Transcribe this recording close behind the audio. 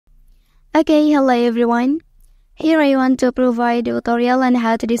Okay, hello everyone. Here I want to provide a tutorial on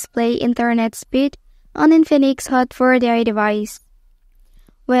how to display internet speed on Infinix Hot 4 device.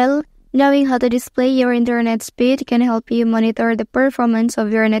 Well, knowing how to display your internet speed can help you monitor the performance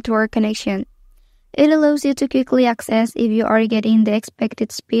of your network connection. It allows you to quickly access if you are getting the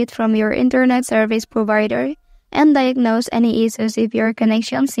expected speed from your internet service provider and diagnose any issues if your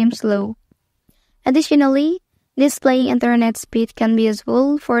connection seems low. Additionally, displaying internet speed can be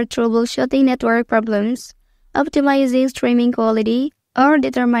useful for troubleshooting network problems, optimizing streaming quality, or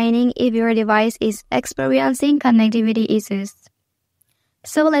determining if your device is experiencing connectivity issues.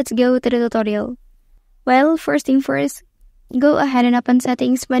 So let's go to the tutorial. Well, first thing first, go ahead and open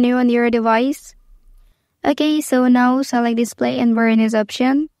Settings menu on your device. Okay, so now select Display and Brightness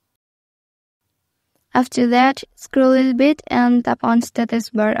option. After that, scroll a little bit and tap on Status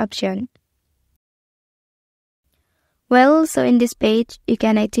Bar option. Well, so in this page, you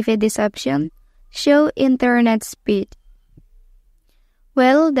can activate this option, Show Internet Speed.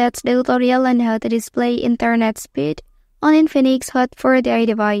 Well, that's the tutorial on how to display internet speed on Infinix Hot 4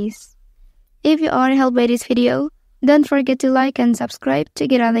 device. If you are helped by this video, don't forget to like and subscribe to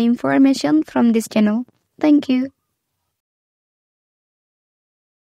get other information from this channel. Thank you.